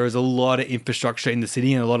be there. There is a lot of infrastructure in the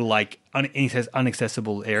city and a lot of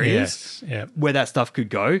inaccessible areas where that stuff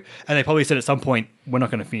could go. And they probably said at some point, we're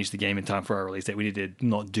not going to finish the game in time for our release date. We need to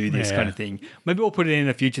not do this kind of thing. Maybe we'll put it in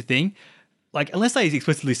a future thing. Unless they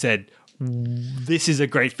explicitly said, this is a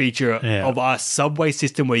great feature of our subway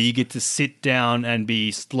system where you get to sit down and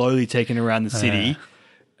be slowly taken around the city.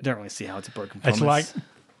 I don't really see how it's a broken promise.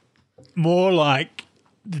 It's more like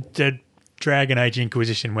the Dragon Age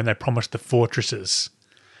Inquisition when they promised the fortresses.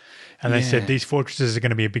 And they said these fortresses are going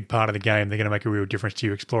to be a big part of the game. They're going to make a real difference to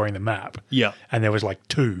you exploring the map. Yeah. And there was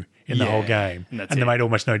 2 in the whole game. And they made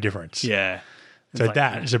almost no difference. Yeah. So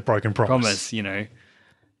that is a broken promise.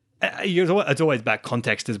 It's always about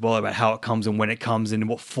context as well, about how it comes and when it comes and in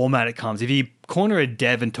what format it comes. If you corner a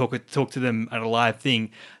dev and talk to them at a live thing,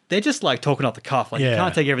 they're just talking off the cuff. You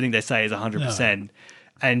can't take everything they say as 100%. No.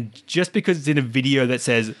 And just because it's in a video that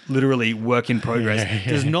says literally work in progress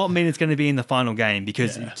does not mean it's going to be in the final game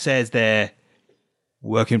because it says there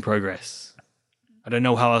work in progress. I don't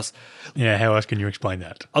know how else. Yeah, how else can you explain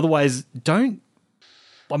that? Otherwise, don't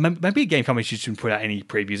well, maybe a game company shouldn't put out any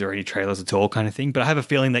previews or any trailers at all kind of thing, but I have a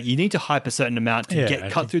feeling that you need to hype a certain amount to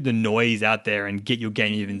cut through the noise out there and get your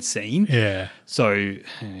game even seen. Yeah. So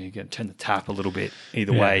you got to turn the tap a little bit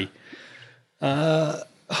either way. Man,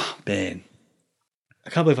 I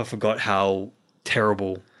can't believe I forgot how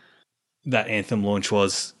terrible that Anthem launch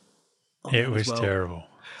was. It was terrible.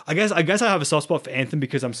 I guess I have a soft spot for Anthem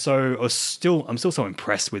because I'm still so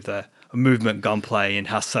impressed with the movement gunplay and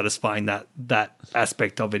how satisfying that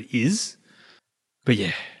aspect of it is. But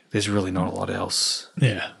yeah, there's really not a lot else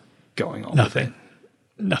going on with it.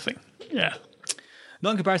 Nothing. Yeah.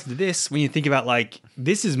 Not in comparison to this, when you think about like,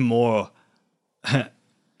 this is more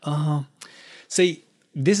see,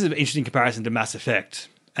 this is an interesting comparison to Mass Effect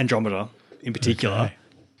Andromeda in particular. Okay.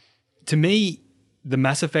 To me, the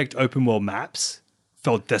Mass Effect open world maps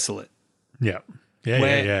felt desolate. Yeah.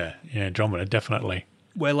 Yeah, Andromeda, definitely.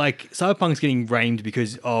 Where like Cyberpunk's getting rained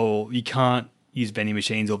because you can't use vending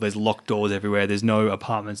machines or there's locked doors everywhere. There's no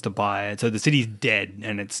apartments to buy, and so the city's dead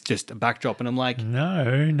and it's just a backdrop. And I'm like,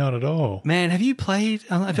 no, not at all. Man, have you played?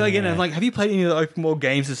 I feel like I'm like, have you played any of the open world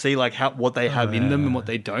games to see like what they have in them and what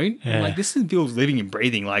they don't? Yeah. I'm like, this feels living and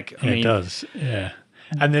breathing. Like, I mean, it does. Yeah,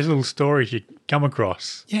 and there's little stories you come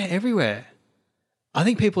across. Yeah, everywhere. I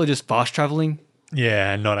think people are just fast traveling.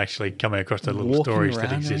 Yeah, and not actually coming across the little stories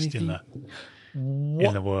that exist in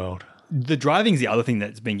the world. The driving's the other thing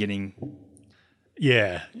that's been getting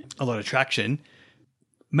a lot of traction.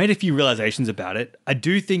 Made a few realizations about it. I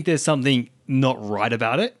do think there's something not right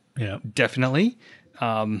about it. Yeah, definitely.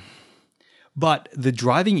 But the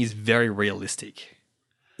driving is very realistic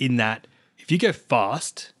in that if you go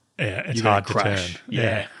fast, it's you're hard to crash. Turn.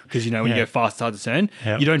 Yeah. Because, when you go fast, it's hard to turn.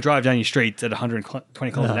 Yep. You don't drive down your streets at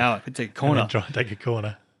 120 kilometers an hour. It's a corner. Take a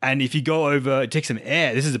corner. And if you go over, take some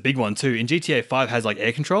air. This is a big one too. In GTA 5 has like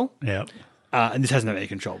air control. Yeah. And this has no air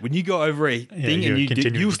control. When you go over a thing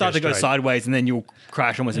and you'll start to go straight. sideways and then you'll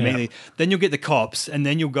crash almost immediately. Then you'll get the cops and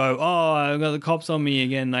then you'll go, oh, I've got the cops on me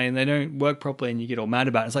again. And they don't work properly and you get all mad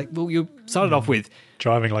about it. It's like, well, you started off with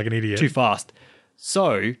driving like an idiot. Too fast.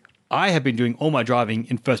 So I have been doing all my driving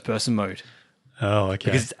in first person mode. Oh, okay.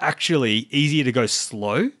 Because it's actually easier to go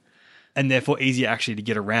slow and therefore easier actually to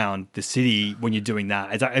get around the city when you're doing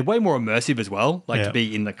that. It's way more immersive as well, like to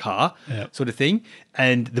be in the car sort of thing.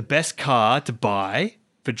 And the best car to buy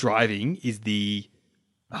for driving is the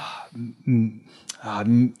Maya.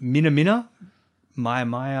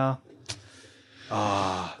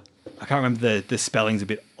 I can't remember the spelling's a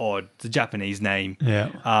bit odd. It's a Japanese name. Yeah.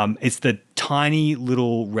 It's the tiny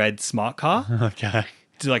little red smart car. Okay.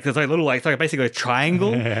 It's like it's like basically a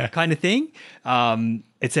triangle kind of thing.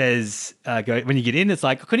 It says when you get in, it's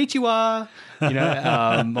like konnichiwa, or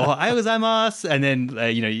ohayou gozaimasu, and then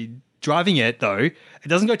you driving it though, it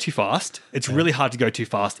doesn't go too fast. It's really hard to go too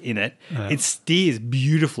fast in it. It steers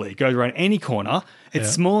beautifully. It goes around any corner.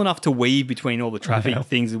 It's small enough to weave between all the traffic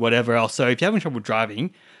things and whatever else. So if you're having trouble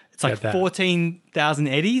driving, it's like 14,000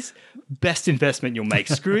 eddies. Best investment you'll make.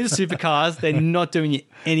 Screw the supercars. They're not doing you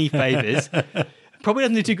any favors. Probably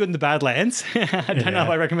doesn't do too good in the Badlands. I don't know if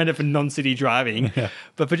I recommend it for non-city driving,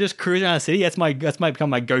 but for just cruising around the city, that's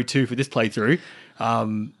become my go-to for this playthrough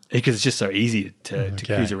because it's just so easy to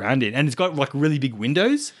cruise around in, and it's got like really big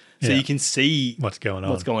windows, so you can see what's going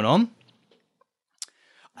on.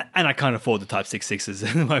 And I can't afford the Type 6.6s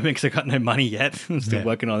at the moment because I've got no money yet. I'm still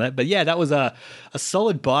working on that. But yeah, that was a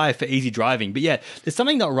solid buy for easy driving. But yeah, there's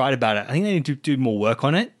something not right about it. I think they need to do more work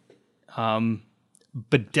on it.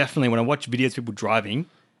 But definitely when I watch videos of people driving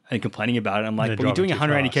and complaining about it, I'm like, well, you're doing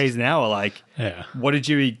 180 k's an hour. Like, what did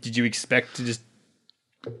you expect to just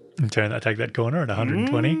take that corner at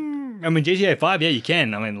 120? I mean, GTA 5, you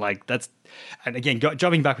can. I mean, like and again,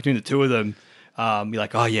 jumping back between the two of them, you're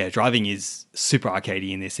like, oh yeah, driving is super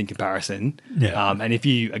arcadey in this in comparison. Yeah. And if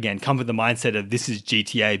you, again, come with the mindset of this is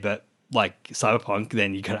GTA, but like Cyberpunk,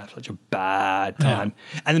 then you're going to have such a bad time.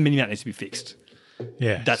 And the minimap needs to be fixed.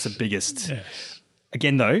 Yeah. That's the biggest. Yes.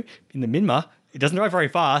 Again, though, in the Minma, it doesn't drive very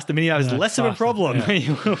fast. The minimap is less of a problem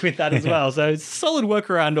with that as well. So it's a solid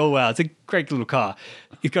workaround all wow. It's a great little car.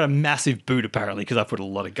 It's got a massive boot, apparently, because I put a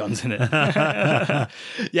lot of guns in it. Yeah,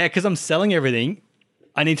 because I'm selling everything.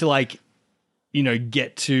 I need to,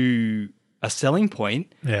 get to a selling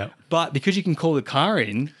point. Yeah. But because you can call the car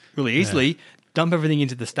in really easily, dump everything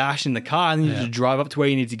into the stash in the car, and then you just drive up to where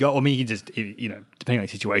you need to go. I mean, you can just, depending on the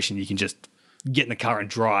situation, you can just get in the car and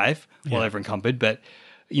drive while they're encumbered. But,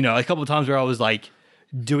 a couple of times where I was like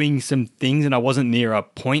doing some things and I wasn't near a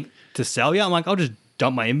point to sell I'm like, I'll just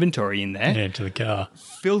dump my inventory in there. Yeah, into the car.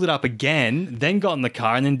 Filled it up again, then got in the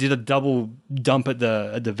car and then did a double dump at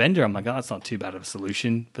the vendor. I'm like, oh, that's not too bad of a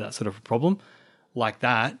solution for that sort of a problem like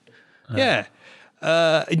that. Yeah.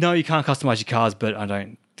 No, you can't customize your cars, but I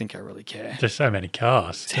don't think I really care. There's so many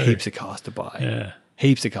cars. There's heaps of cars to buy. Yeah.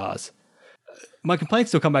 Heaps of cars. My complaints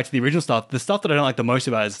still come back to the original stuff. The stuff that I don't like the most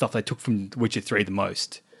about it is the stuff they took from Witcher 3 the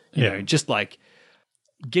most. You know, just like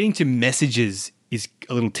getting to messages is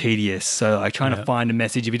a little tedious. So like trying to find a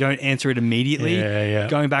message, if you don't answer it immediately,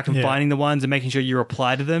 going back and finding the ones and making sure you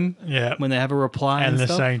reply to them when they have a reply. And the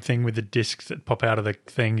stuff. Same thing with the discs that pop out of the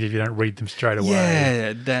things if you don't read them straight away.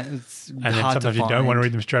 Yeah, that's and hard then sometimes you don't want to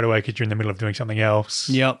read them straight away because you're in the middle of doing something else.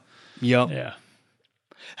 Yep. Yeah.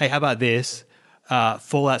 Hey, how about this?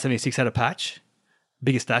 Fallout 76 had a patch,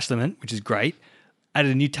 biggest dash limit, which is great.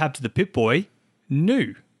 Added a new tab to the Pip-Boy,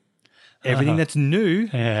 new. Everything that's new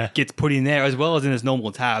gets put in there as well as in its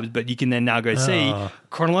normal tabs, but you can then now go see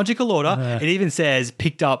chronological order. It even says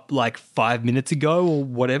picked up like 5 minutes ago or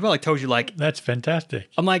whatever. Like tells you like that's fantastic.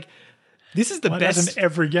 I'm like, this is the best. Doesn't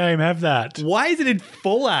every game have that? Why is it in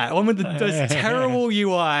Fallout? One with the terrible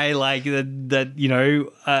UI, like that you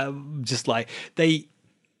know, just like they.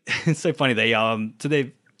 It's so funny. They so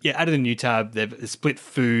they've added a new tab. They've split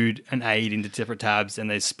food and aid into separate tabs, and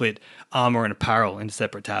they split armor and apparel into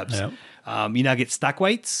separate tabs. Yep. You now get stack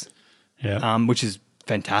weights, which is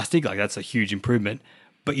fantastic. Like that's a huge improvement.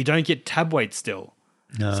 But you don't get tab weights still.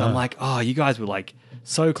 No. So I'm like, oh, you guys were like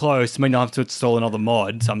so close. I mean, I have to install another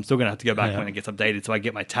mod, so I'm still gonna have to go back when it gets updated so I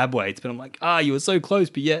get my tab weights. But I'm like, you were so close,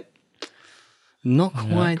 but yet not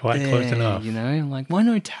quite there, close enough. You know, I'm like, why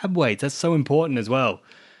no tab weights? That's so important as well.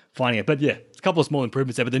 Finding it, but yeah, it's a couple of small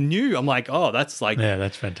improvements there. But the new, I'm like, that's like,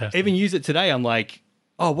 that's fantastic. Even use it today. I'm like,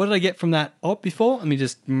 what did I get from that op before? Let me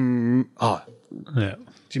just, do you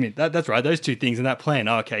mean that's right? Those two things in that plan.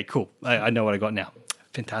 Oh, okay, cool. I know what I got now.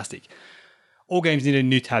 Fantastic. All games need a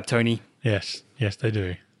new tab, Tony. Yes, they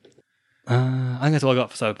do. I think that's all I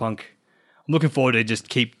got for Cyberpunk. I'm looking forward to just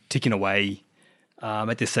keep ticking away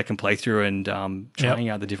at this second playthrough and trying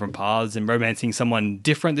out the different paths and romancing someone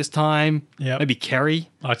different this time. Yeah, maybe Kerry.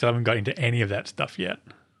 I still haven't got into any of that stuff yet.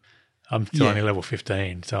 I'm still only level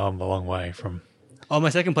 15, so I'm a long way from. Oh, my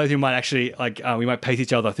second playthrough might actually we might pace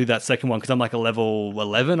each other through that second one because I'm like a level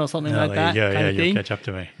 11 or something like that. Yeah, you'll catch up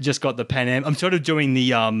to me. Just got the Pan Am. I'm sort of doing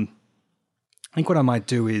the. I think what I might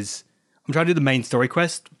do is I'm trying to do the main story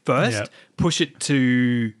quest first. Push it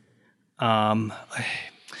to.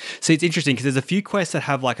 See, it's interesting because there's a few quests that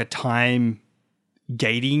have like a time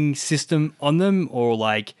gating system on them, or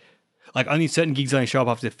like only certain gigs only show up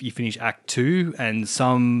after you finish Act 2, and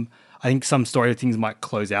I think some story things might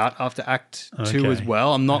close out after Act 2 as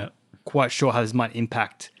well. I'm not quite sure how this might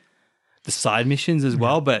impact the side missions as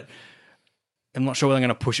well, but I'm not sure whether I'm going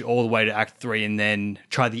to push it all the way to Act 3 and then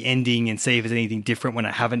try the ending and see if there's anything different when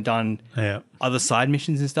I haven't done other side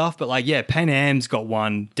missions and stuff. But like, Pan Am's got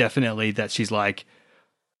one definitely that she's like,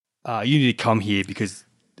 you need to come here because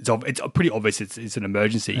it's pretty obvious it's an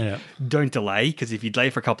emergency. Yeah. Don't delay, because if you delay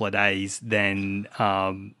for a couple of days, then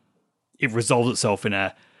it resolves itself in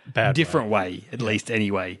a different way at least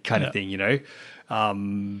anyway, kind of thing, you know?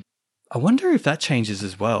 I wonder if that changes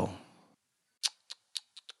as well.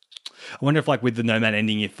 I wonder if like with the Nomad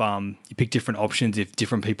ending, if you pick different options, if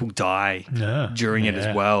different people die during it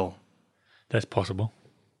as well. That's possible.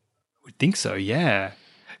 I would think so, yeah.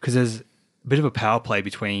 Because there's a bit of a power play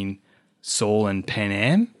between Saul and Pan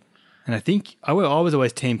Am. And I think I was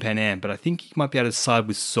always team Pan Am, but I think you might be able to side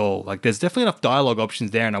with Saul. Like there's definitely enough dialogue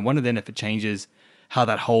options there, and I wonder then if it changes how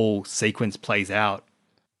that whole sequence plays out.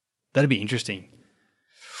 That'd be interesting.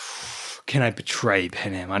 Can I betray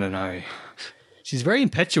Pan Am? I don't know. She's very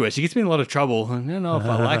impetuous. She gets me in a lot of trouble. I don't know if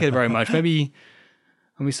I like it very much. Maybe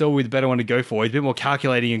we saw with the better one to go for. He's a bit more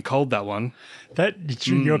calculating and cold, that one.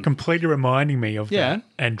 You're completely reminding me of that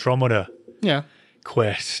Andromeda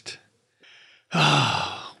quest.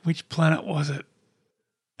 Which planet was it?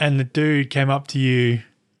 And the dude came up to you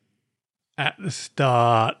at the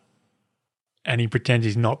start and he pretends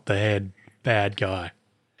he's not the head bad guy.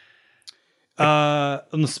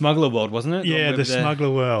 On the smuggler world, wasn't it? Yeah, the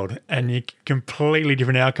smuggler world. And you completely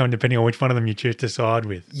different outcome depending on which one of them you choose to side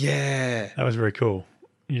with. Yeah. That was very cool.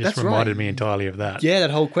 You just reminded me entirely of that. Yeah,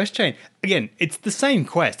 that whole quest chain. Again, it's the same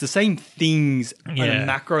quest. The same things on a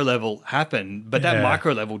macro level happen, but that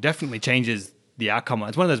micro level definitely changes the outcome.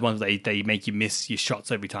 It's one of those ones they make you miss your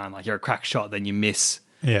shots every time. Like you're a crack shot, then you miss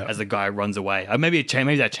as the guy runs away. Maybe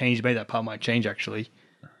that changed. Maybe that part might change actually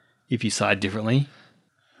if you side differently.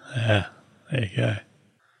 Yeah, there you go.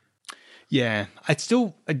 Yeah, I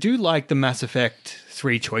do like the Mass Effect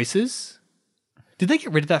 3 choices. Did they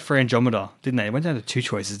get rid of that for Andromeda? Didn't they? It went down to 2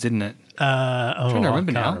 choices, didn't it? I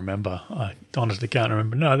can't remember. I honestly can't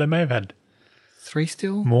remember. No, they may have had 3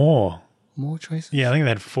 still. More choices. Yeah, I think they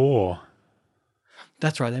had 4.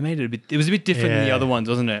 That's right. They made it a bit. It was a bit different than the Yeah. other ones,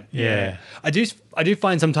 wasn't it? Yeah. I do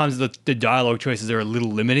find sometimes the dialogue choices are a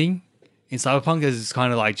little limiting in Cyberpunk. It's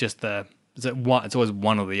kind of like just it's always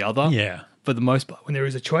one or the other. Yeah. For the most part, when there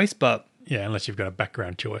is a choice, but Yeah, unless you've got a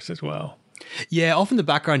background choice as well. yeah, often the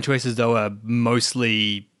background choices though are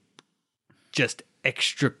mostly just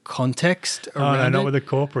extra context Oh, no, around not it. with the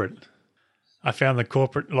corporate. I found a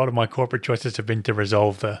lot of my corporate choices have been to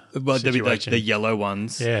resolve the Well, there'd be situation. the yellow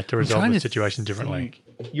ones. Yeah, to I'm resolve trying the to situation differently.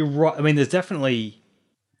 think. You're right. I mean, there's definitely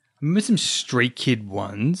I remember some Street Kid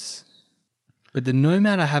ones, but the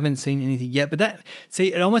Nomad I haven't seen anything yet. But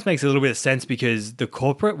it almost makes a little bit of sense because the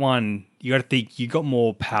corporate one, you got to think you got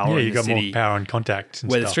more power. Yeah, in you the got city, more power and contacts and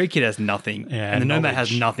where stuff. the Street Kid has nothing, Yeah, and the Nomad has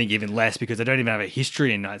knowledge. nothing even less because they don't even have a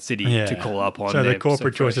history in Night City to call up on. So the They're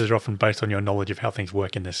corporate fresh. choices are often based on your knowledge of how things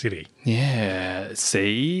work in the city. Yeah,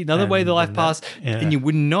 see, another way the And life then passed, yeah. and you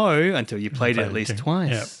wouldn't know until you played it Played at it least too.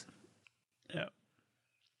 twice. Yeah.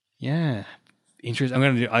 Yeah,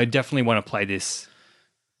 interesting. I definitely want to play this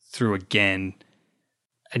through again,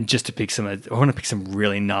 and just to pick I want to pick some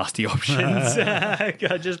really nasty options.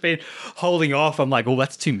 I've just been holding off. I'm like, well,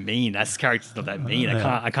 that's too mean. That's character's not that mean.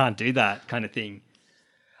 I can't do that kind of thing.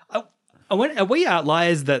 Are we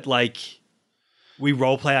outliers that like we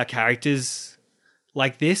role play our characters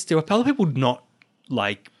like this? Do other people not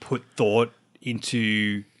like put thought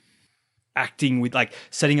into acting with like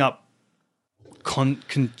setting up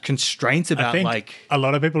constraints I about think like a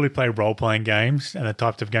lot of people who play role-playing games and the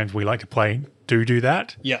types of games we like to play do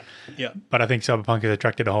that. yeah. But I think Cyberpunk has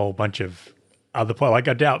attracted a whole bunch of other players. Like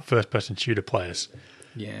I doubt first-person shooter players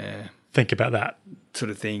Yeah, think about that. sort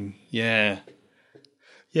of thing. Yeah.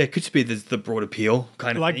 Yeah, it could just be the broad appeal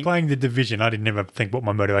kind of Like thing. playing The Division, I didn't ever think what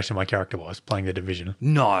my motivation of my character was playing The Division,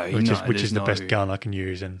 No, which is the no- best gun I can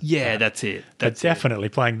use. And Yeah, that's it. but That's it. definitely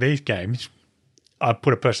playing these games, I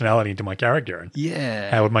put a personality into my character. And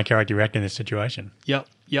Yeah. how would my character react in this situation? Yep.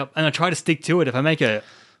 And I try to stick to it.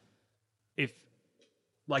 If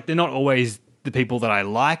like they're not always the people that I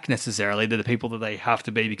like necessarily, they're the people that they have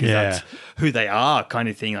to be because Yeah. that's who they are, kind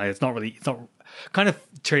of thing. Like it's not kind of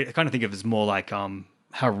think of it as more like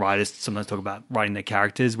how writers sometimes talk about writing their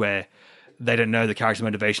characters where they don't know the character's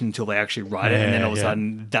motivation until they actually write it, and then all of a Yeah.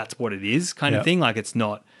 sudden that's what it is, kind Yeah. of thing. Like it's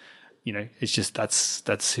not, it's just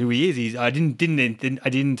that's who he is. I didn't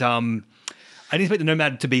expect the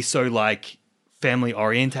Nomad to be so like family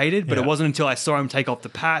orientated, but Yeah. it wasn't until I saw him take off the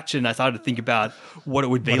patch and I started to think about what it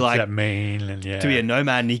would be What like does that mean? And to be a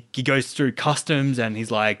nomad. And he goes through customs and he's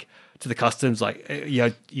like to the customs, like,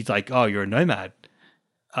 he's like, oh, you're a nomad.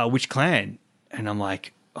 Which clan? And I'm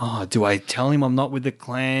like, oh, do I tell him I'm not with the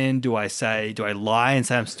clan? Do I lie and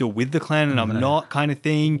say I'm still with the clan and I'm not, kind of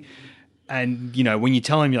thing? And, when you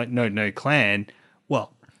tell him you're like, no clan,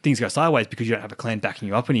 well, things go sideways because you don't have a clan backing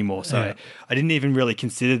you up anymore. So Yeah. I didn't even really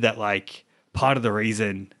consider that like part of the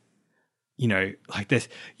reason, like this,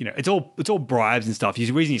 it's all bribes and stuff. The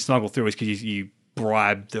reason you smuggle through is because you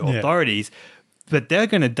bribe the authorities, but they're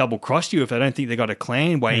going to double cross you if they don't think they got a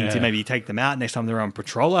clan waiting to Yeah. maybe take them out next time they're on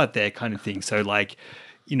patrol out there, kind of thing. So like,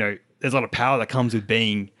 there's a lot of power that comes with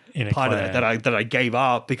being In a part of clan. that I gave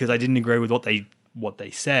up because I didn't agree with what they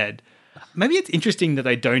said. Maybe it's interesting that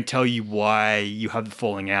they don't tell you why you have the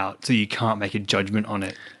falling out, so you can't make a judgment on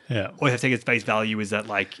it. Yeah. Or you have to take its face value is that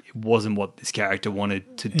like it wasn't what this character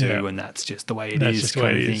wanted to do, Yeah. and that's just the way it is. That's just the way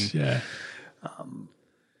kind it of is. thing. Yeah.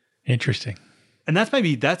 Interesting. And that's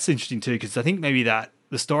interesting too, because I think maybe that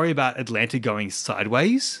the story about Atlanta going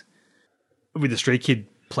sideways with the Street Kid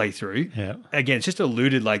playthrough, Yeah. again, it's just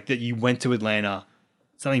alluded like that you went to Atlanta,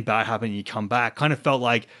 something bad happened, and you come back. Kind of felt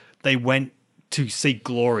like they went to seek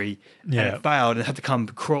glory and Yeah. it failed and had to come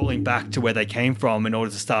crawling back to where they came from in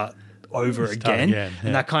order to start over again. again, yeah.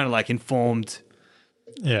 And that kind of like informed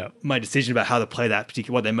Yeah. my decision about how to play that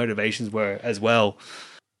particular, what their motivations were as well.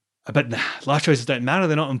 But life choices don't matter.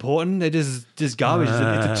 They're not important. They're just garbage.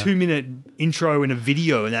 It's a 2-minute intro in a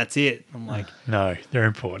video and that's it. I'm like, No, they're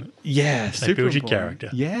important. yeah, super build your important. character.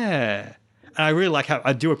 Yeah. And I really like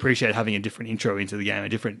I do appreciate having a different intro into the game, a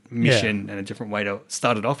different mission and a different way to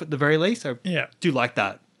start it off at the very least. I Yeah. do like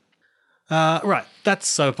that. Right.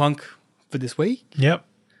 That's Cyberpunk for this week. Yep.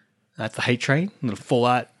 That's the Hate Train, a little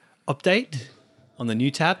Fallout update on the new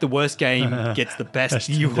tab. The worst game gets the best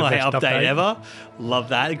The UI best update update. ever. Love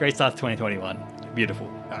that. Great start to 2021. Beautiful.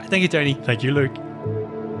 All right. Thank you, Tony. Thank you, Luke.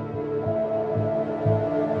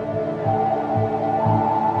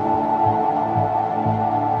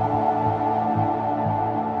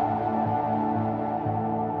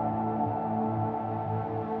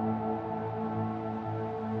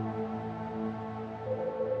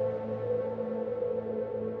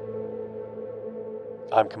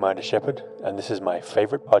 I'm Commander Shepard, and this is my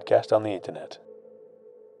favourite podcast on the internet.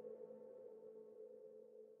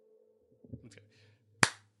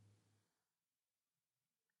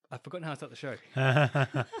 I've forgotten how to start the show.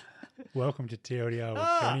 Welcome to TLDR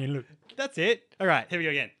with Tony and Luke. That's it. All right, here we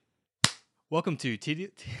go again. Welcome to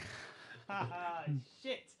shit.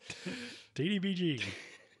 TDBG.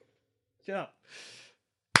 Shut up.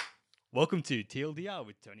 Welcome to TLDR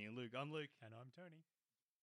with Tony and Luke. I'm Luke. And I'm Tony.